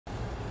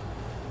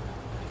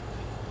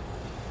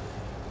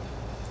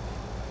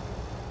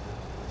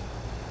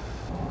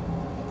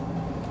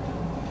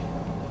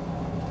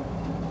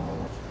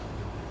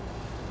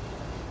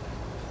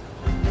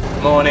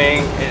Morning,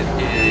 it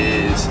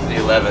is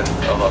the 11th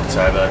of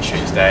October,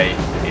 Tuesday.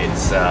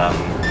 It's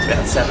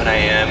about 7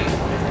 AM.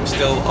 I'm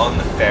still on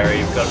the ferry.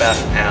 We've got about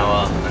an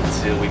hour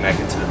until we make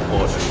it to the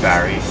port of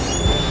Bari.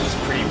 It's a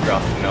pretty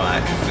rough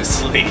night for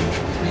sleep.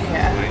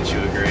 Yeah. Wouldn't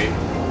you agree?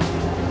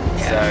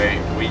 Yeah.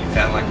 So we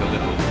found like a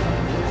little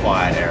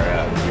quiet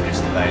area. We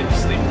just laid the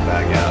sleeping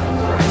bag out,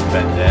 right to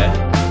bed there.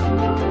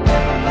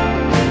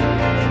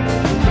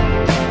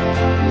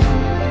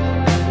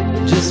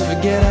 Just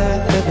forget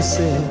I ever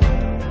said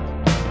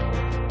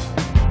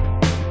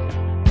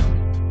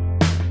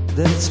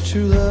that it's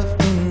true love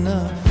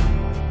enough.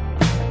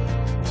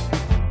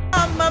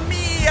 Mamma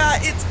mia,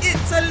 it's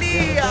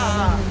Italy!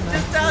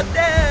 Just out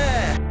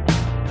there!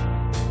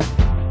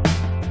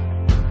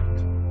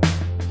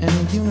 And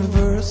a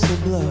universal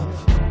bluff.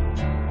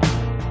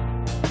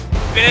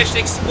 Finished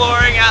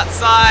exploring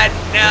outside.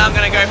 Now I'm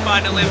gonna go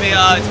find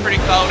Olivia. It's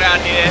pretty cold out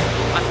here.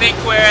 I think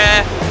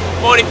we're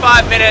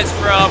 45 minutes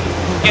from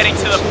getting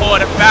to the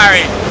port of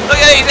Bari.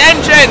 Look at these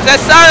engines, they're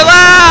so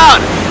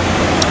loud!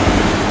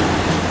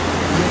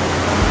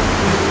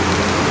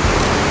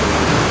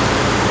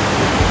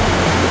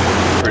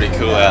 Pretty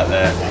cool out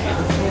there.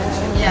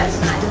 Yeah, it's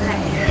nice day.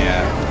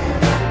 Yeah.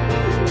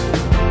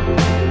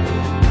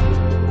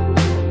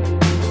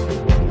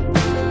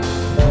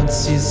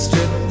 Once you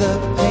strip the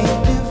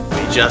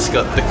paint, We just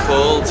got the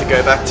call to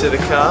go back to the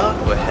car.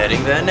 We're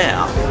heading there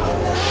now.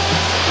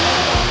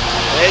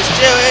 There's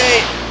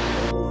Joey!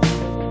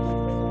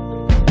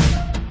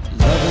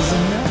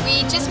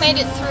 We just made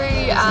it through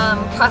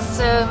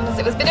customs.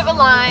 It was a bit of a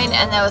line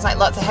and there was like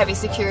lots of heavy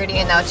security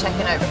and they were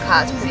checking over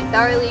cars pretty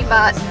thoroughly,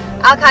 but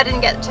our car didn't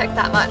get checked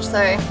that much,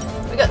 so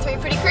we got through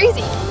pretty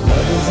crazy.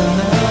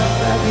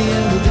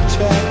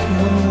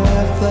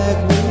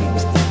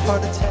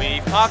 We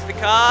parked the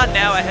car,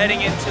 now we're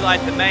heading into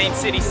like the main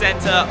city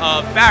centre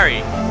of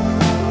Bari.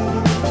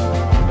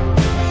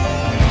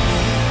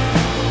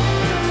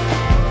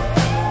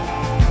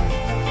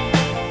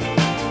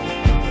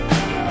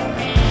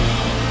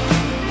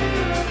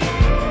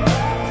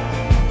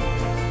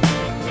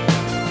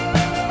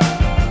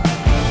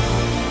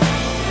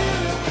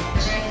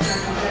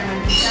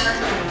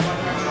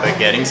 We're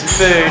getting some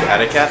food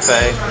at a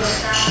cafe.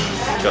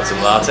 Got some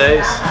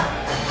lattes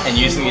and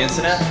using the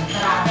internet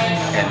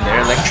and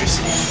their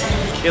electricity.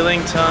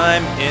 Killing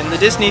time in the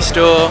Disney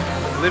store,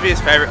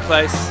 Olivia's favourite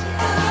place.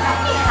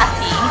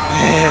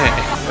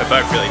 We're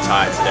both really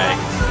tired today.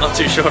 Not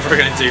too sure if we're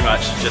going to do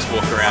much, just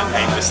walk around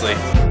aimlessly.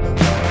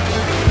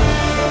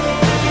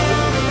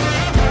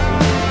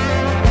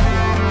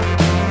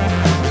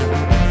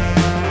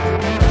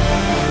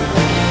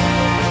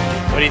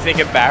 What do you think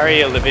of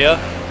Bari, Olivia?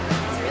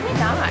 It's really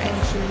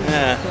nice.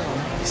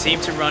 Yeah. You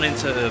seem to run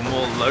into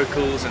more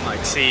locals and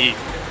like see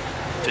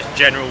just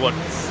general what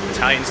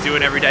Italians do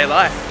in everyday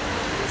life.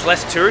 It's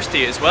less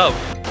touristy as well.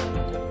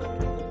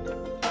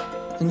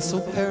 So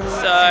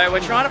we're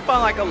trying to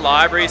find like a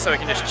library so we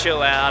can just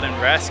chill out and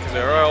rest because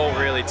we're all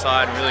really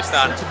tired and really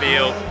starting to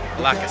feel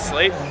lack of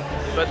sleep.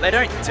 But they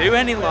don't do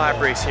any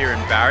libraries here in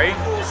Bari,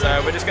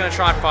 so we're just going to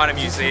try and find a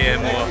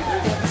museum or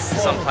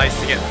some place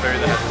to get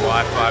food that has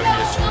Wi-Fi. We can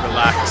just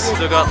relax.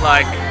 Still got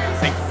like I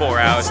think 4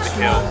 hours to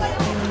kill.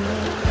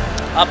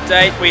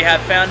 Update, we have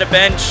found a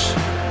bench.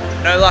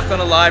 No luck on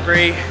a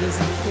library.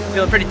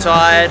 Feeling pretty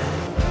tired.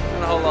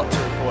 Not a whole lot to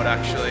report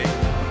actually.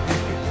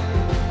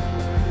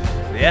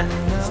 Yeah,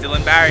 still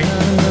in Bari.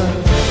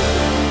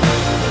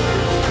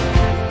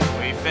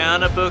 We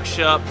found a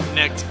bookshop.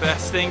 Next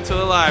best thing to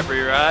a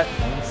library, right?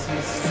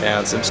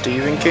 Found some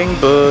Stephen King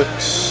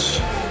books.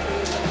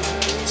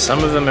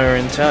 Some of them are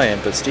in Italian,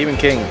 but Stephen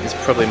King is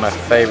probably my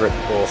favourite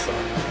author.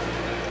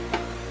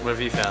 What have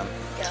you found?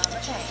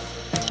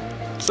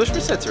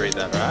 Sushma said to read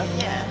that, right?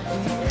 Yeah.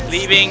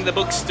 Leaving the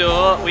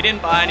bookstore, we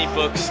didn't buy any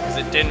books because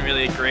it didn't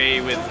really agree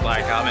with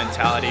like our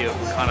mentality of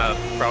kind of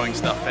throwing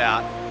stuff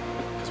out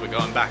because we're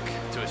going back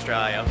to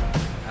Australia.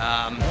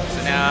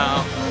 So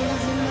now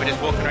we're just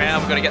walking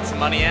around, we've got to get some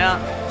money out.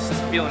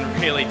 Just feeling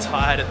really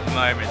tired at the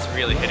moment, it's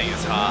really hitting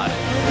us hard.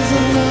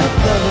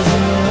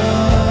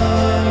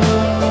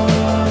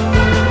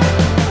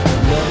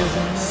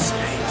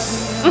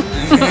 Space.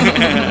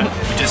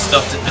 We just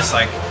stopped at this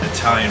like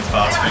Italian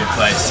fast food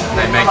place.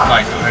 They make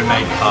like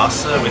homemade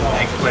pasta with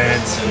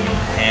eggplants and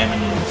ham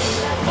and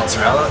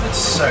mozzarella. It's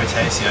so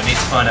tasty. I need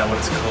to find out what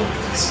it's called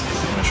because I'm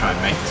going to try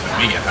and make this when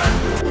we get home.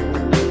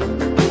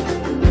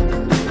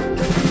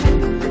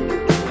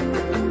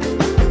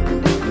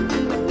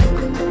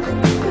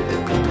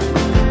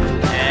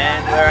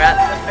 And we're at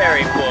the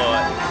ferry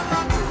port.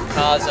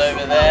 Car's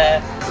over there.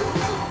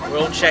 We're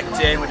all checked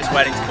in. We're just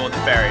waiting to board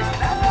the ferry.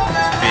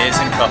 Beers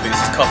and coffee.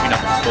 This is coffee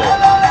number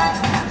 4.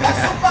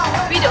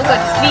 We don't go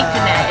to sleep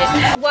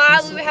tonight.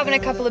 While we were having a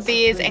couple of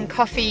beers and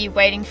coffee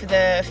waiting for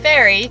the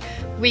ferry,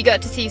 we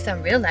got to see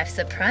some real life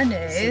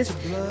sopranos.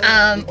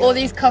 All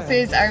these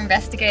coppers are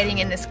investigating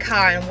in this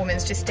car and a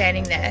woman's just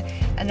standing there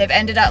and they've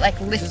ended up like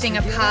lifting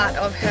a part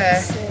of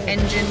her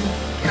engine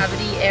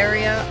cavity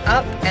area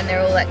up and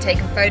they're all like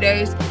taking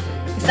photos.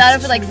 We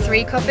started with like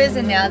 3 coppers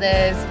and now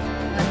there's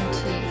 1, 2,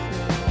 3,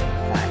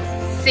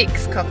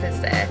 6 coppers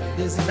there.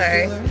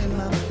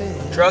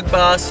 So Drug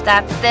bust.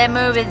 that's them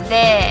over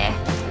there.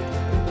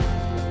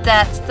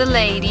 That's the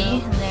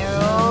lady, and there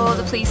are all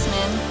the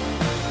policemen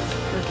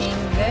looking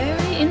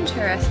very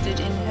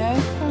interested in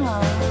her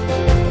car.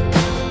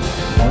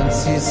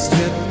 Once you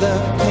strip the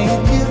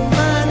paint, you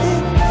find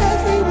it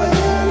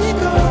everywhere you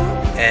go.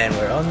 And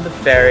we're on the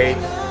ferry.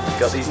 We've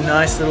got these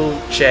nice little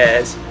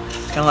chairs.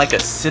 It's kind of like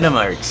a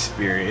cinema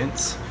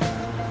experience.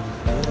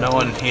 No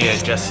one here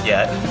just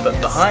yet, but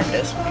behind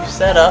us we've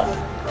set up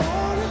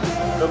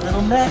the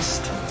little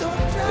nest.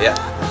 Yeah,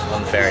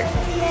 on the ferry.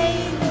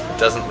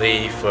 Doesn't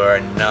leave for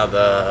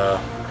another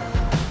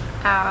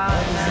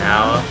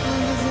hour.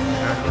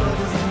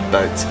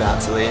 Boat's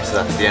about to leave, so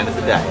that's the end of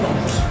the day.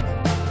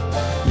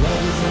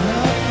 Love is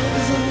enough.